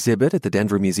Revolution exhibit at the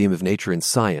Denver Museum of Nature and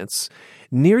Science.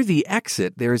 Near the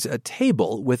exit, there's a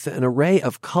table with an array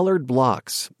of colored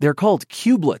blocks. They're called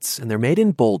cubelets, and they're made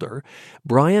in Boulder.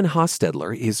 Brian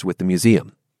Hostetler is with the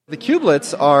museum. The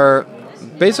cubelets are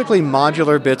basically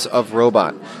modular bits of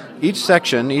robot. Each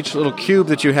section, each little cube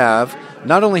that you have,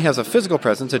 not only has a physical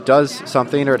presence, it does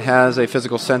something, or it has a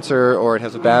physical sensor, or it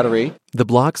has a battery. The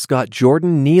blocks got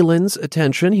Jordan Nealon's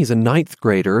attention. He's a 9th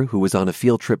grader who was on a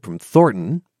field trip from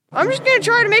Thornton. I'm just going to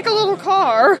try to make a little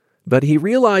car. But he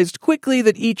realized quickly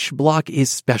that each block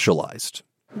is specialized.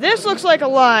 This looks like a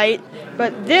light,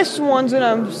 but this one's what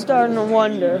I'm starting to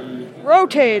wonder.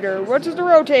 Rotator. What does the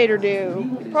rotator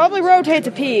do? Probably rotates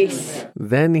a piece.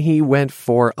 Then he went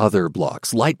for other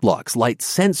blocks, light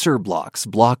sensor blocks,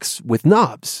 blocks with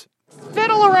knobs.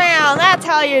 Fiddle around. That's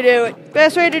how you do it.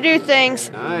 Best way to do things.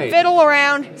 Nice. Fiddle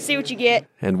around. See what you get.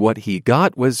 And what he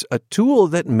got was a tool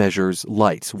that measures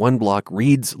light. One block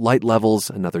reads light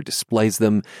levels, another displays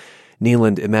them.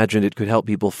 Nealon imagined it could help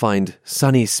people find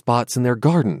sunny spots in their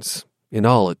gardens. In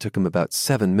all, it took him about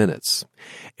 7 minutes.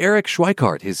 Eric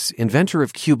Schweikart is inventor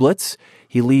of Cublets.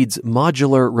 He leads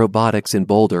Modular Robotics in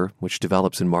Boulder, which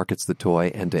develops and markets the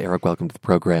toy. And Eric, welcome to the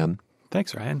program.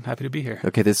 Thanks, Ryan. Happy to be here.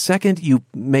 Okay, the second you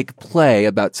make play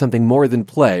about something more than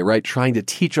play, right, trying to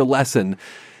teach a lesson,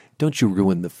 don't you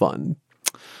ruin the fun?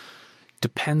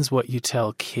 Depends what you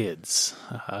tell kids.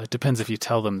 It depends if you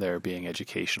tell them they're being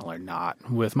educational or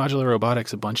not. With modular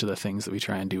robotics, a bunch of the things that we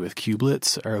try and do with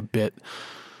Cublets are a bit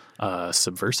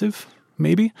subversive,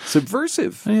 maybe.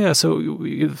 Subversive? Yeah, so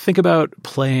you think about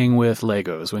playing with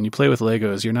Legos. When you play with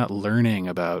Legos, you're not learning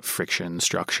about friction,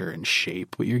 structure, and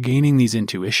shape, but you're gaining these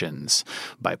intuitions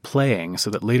by playing so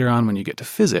that later on when you get to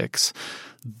physics,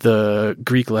 the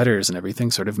Greek letters and everything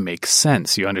sort of make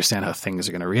sense. You understand how things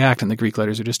are going to react, and the Greek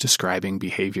letters are just describing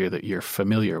behavior that you're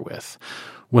familiar with.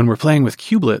 When we're playing with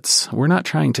Cublets, we're not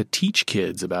trying to teach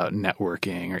kids about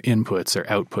networking or inputs or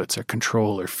outputs or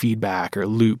control or feedback or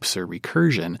loops or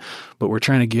recursion, but we're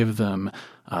trying to give them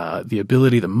the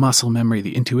ability, the muscle memory,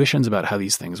 the intuitions about how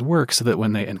these things work so that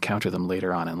when they encounter them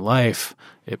later on in life,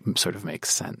 it sort of makes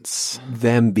sense.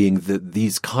 Them being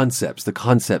these concepts, the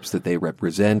concepts that they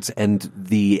represent and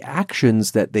the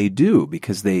actions that they do,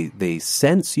 because they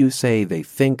sense, you say, they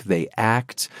think, they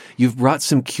act. You've brought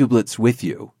some Cublets with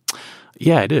you.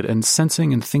 Yeah, I did. And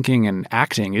sensing and thinking and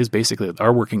acting is basically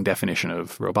our working definition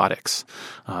of robotics.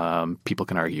 People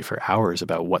can argue for hours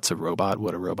about what's a robot,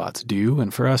 what do robots do.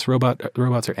 And for us,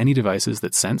 robots are any devices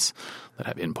that sense, that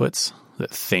have inputs,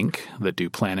 that think, that do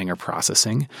planning or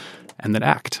processing, and that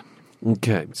act.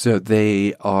 Okay, so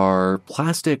they are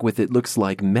plastic with, it looks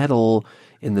like, metal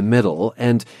in the middle.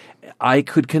 And I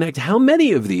could connect how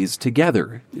many of these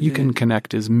together? You can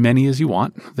connect as many as you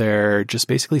want. They're just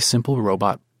basically simple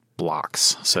robot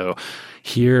blocks. So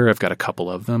here I've got a couple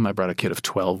of them. I brought a kit of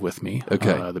 12 with me,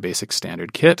 okay. The basic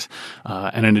standard kit,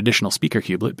 and an additional speaker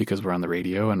cublet because we're on the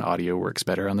radio and audio works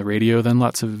better on the radio than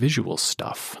lots of visual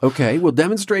stuff. Okay, well,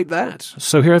 demonstrate that.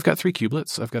 So here I've got 3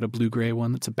 cublets. I've got a blue-gray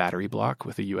one that's a battery block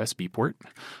with a USB port,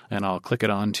 and I'll click it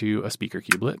onto a speaker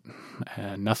cublet,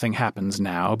 and nothing happens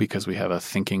now because we have a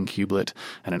thinking cublet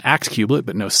and an act cublet,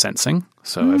 but no sensing.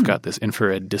 So I've got this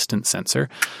infrared distance sensor,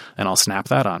 and I'll snap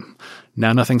that on.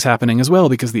 Now nothing's happening as well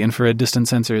because the infrared distance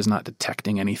sensor is not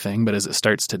detecting anything, but as it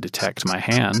starts to detect my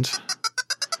hand,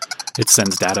 it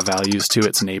sends data values to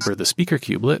its neighbor, the speaker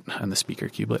cublet, and the speaker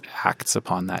cublet acts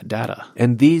upon that data.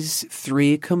 And these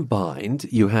 3 combined,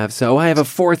 you have, so I have a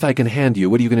 4th I can hand you.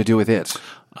 What are you going to do with it?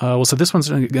 So this one's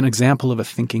an example of a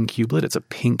thinking cublet. It's a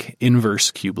pink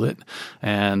inverse cublet.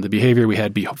 And the behavior we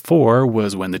had before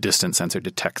was when the distance sensor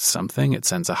detects something, it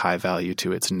sends a high value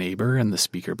to its neighbor and the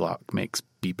speaker block makes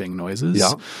beeping noises.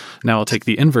 Yeah. Now I'll take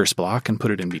the inverse block and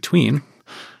put it in between,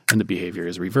 and the behavior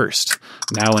is reversed.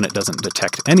 Now when it doesn't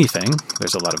detect anything,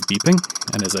 there's a lot of beeping.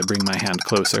 And as I bring my hand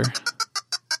closer,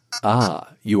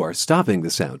 you are stopping the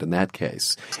sound in that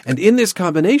case. And in this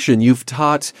combination, you've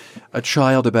taught a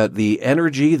child about the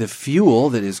energy, the fuel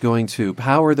that is going to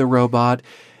power the robot,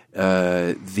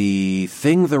 the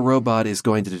thing the robot is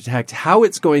going to detect, how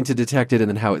it's going to detect it, and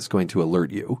then how it's going to alert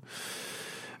you.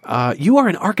 You are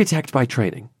an architect by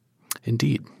training.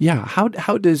 Indeed. Yeah.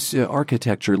 How does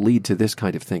architecture lead to this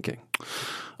kind of thinking?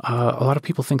 A lot of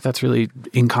people think that's really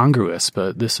incongruous,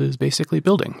 but this is basically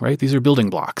building, right? These are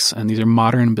building blocks, and these are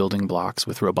modern building blocks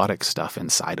with robotic stuff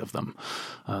inside of them.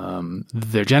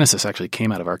 Their genesis actually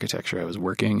came out of architecture. I was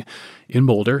working in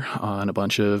Boulder on a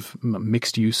bunch of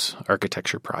mixed-use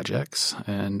architecture projects,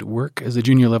 and work as a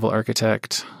junior-level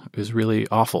architect is really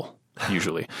awful.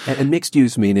 Usually. And mixed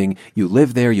use meaning you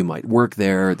live there, you might work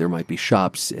there, there might be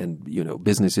shops and,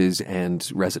 businesses and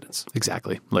residents.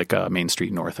 Exactly. Like Main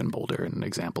Street North in Boulder and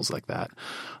examples like that.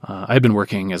 I've been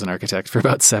working as an architect for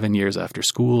about 7 years after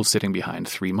school, sitting behind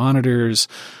 3 monitors,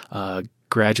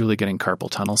 gradually getting carpal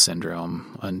tunnel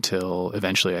syndrome until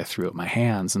eventually I threw up my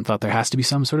hands and thought there has to be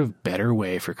some sort of better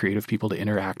way for creative people to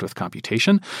interact with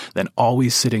computation than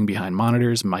always sitting behind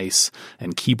monitors, mice,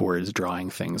 and keyboards drawing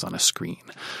things on a screen.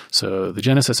 So the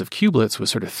genesis of Cublets was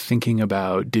sort of thinking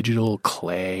about digital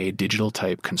clay, digital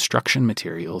type construction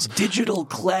materials. Digital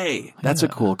clay. That's a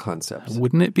cool concept.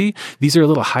 Wouldn't it be? These are a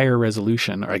little higher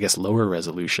resolution, or I guess lower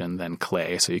resolution than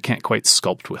clay, so you can't quite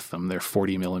sculpt with them. They're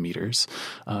 40 millimeters.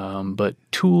 But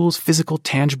tools, physical,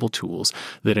 tangible tools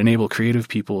that enable creative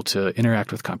people to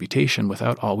interact with computation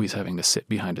without always having to sit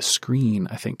behind a screen,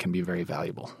 I think can be very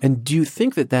valuable. And do you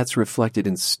think that that's reflected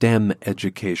in STEM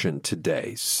education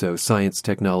today? So science,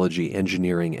 technology,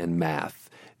 engineering, and math.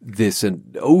 This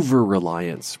an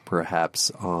over-reliance perhaps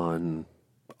on,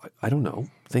 I don't know,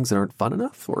 things that aren't fun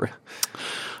enough? Or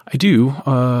I do.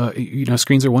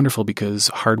 Screens are wonderful because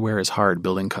hardware is hard.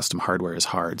 Building custom hardware is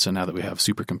hard. So now that we have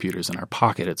supercomputers in our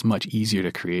pocket, it's much easier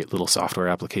to create little software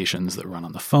applications that run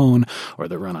on the phone or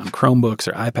that run on Chromebooks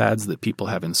or iPads that people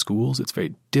have in schools. It's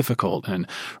very difficult and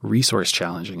resource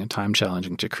challenging and time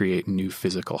challenging to create new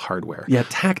physical hardware. Yeah,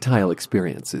 tactile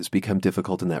experiences become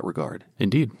difficult in that regard.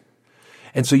 Indeed.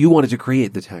 And so you wanted to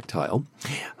create the tactile.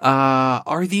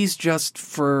 Are these just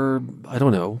for, I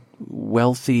don't know,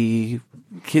 wealthy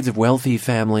kids of wealthy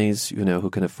families, who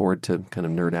can afford to kind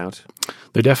of nerd out?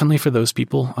 They're definitely for those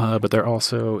people, but they're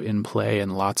also in play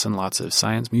in lots and lots of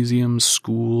science museums,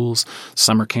 schools,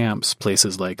 summer camps,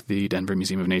 places like the Denver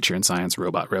Museum of Nature and Science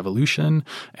Robot Revolution,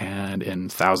 and in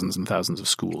thousands and thousands of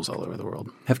schools all over the world.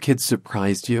 Have kids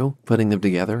surprised you putting them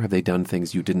together? Have they done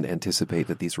things you didn't anticipate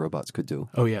that these robots could do?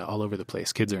 Oh, yeah, all over the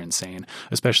place. Kids are insane,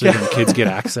 especially when kids get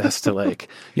access to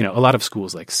a lot of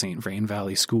schools like St. Vrain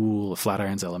Valley School,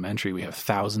 Flatirons Elementary. We have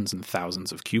thousands and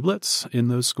thousands of cublets in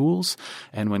those schools,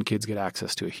 and when kids get access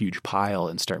to a huge pile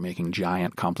and start making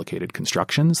giant, complicated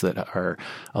constructions that are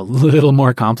a little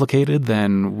more complicated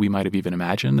than we might have even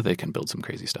imagined, they can build some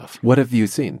crazy stuff. What have you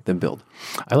seen them build?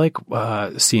 I like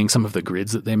seeing some of the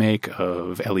grids that they make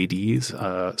of LEDs.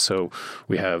 So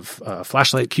we have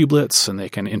flashlight cubelets, and they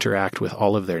can interact with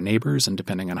all of their neighbors, and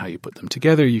depending on how you put them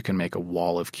together, you can make a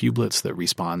wall of cubelets that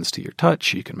responds to your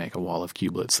touch. You can make a wall of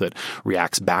cubelets that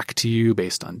reacts back to you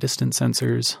based on distance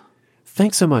sensors.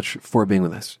 Thanks so much for being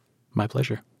with us. My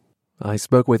pleasure. I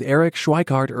spoke with Eric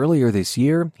Schweikart earlier this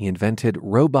year. He invented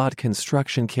robot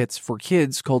construction kits for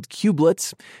kids called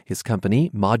Cubelets. His company,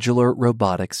 Modular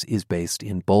Robotics, is based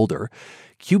in Boulder.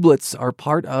 Cubelets are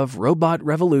part of Robot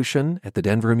Revolution at the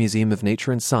Denver Museum of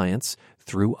Nature and Science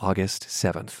through August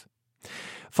 7th.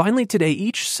 Finally, today,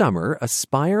 each summer,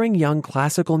 aspiring young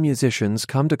classical musicians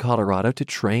come to Colorado to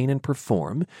train and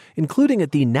perform, including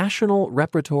at the National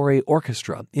Repertory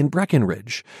Orchestra in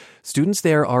Breckenridge. Students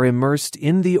there are immersed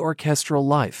in the orchestral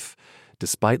life.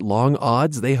 Despite long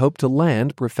odds, they hope to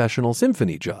land professional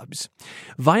symphony jobs.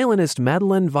 Violinist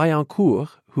Madeleine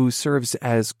Vaillancourt, who serves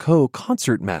as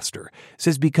co-concertmaster,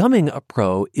 says becoming a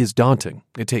pro is daunting.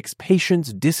 It takes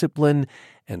patience, discipline,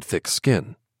 and thick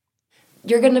skin.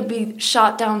 You're going to be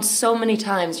shot down so many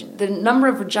times. The number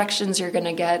of rejections you're going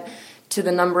to get to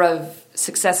the number of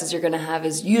successes you're going to have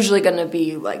is usually going to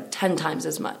be like 10 times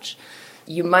as much.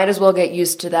 You might as well get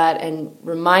used to that and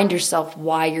remind yourself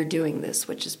why you're doing this,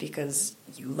 which is because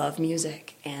you love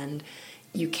music and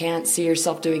you can't see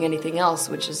yourself doing anything else,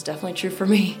 which is definitely true for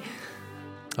me.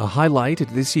 A highlight at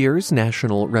this year's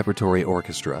National Repertory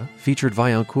Orchestra featured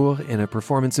Vaillancourt in a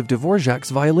performance of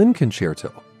Dvorak's Violin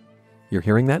Concerto. You're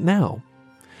hearing that now.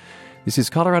 This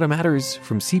is Colorado Matters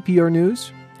from CPR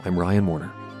News. I'm Ryan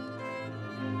Warner.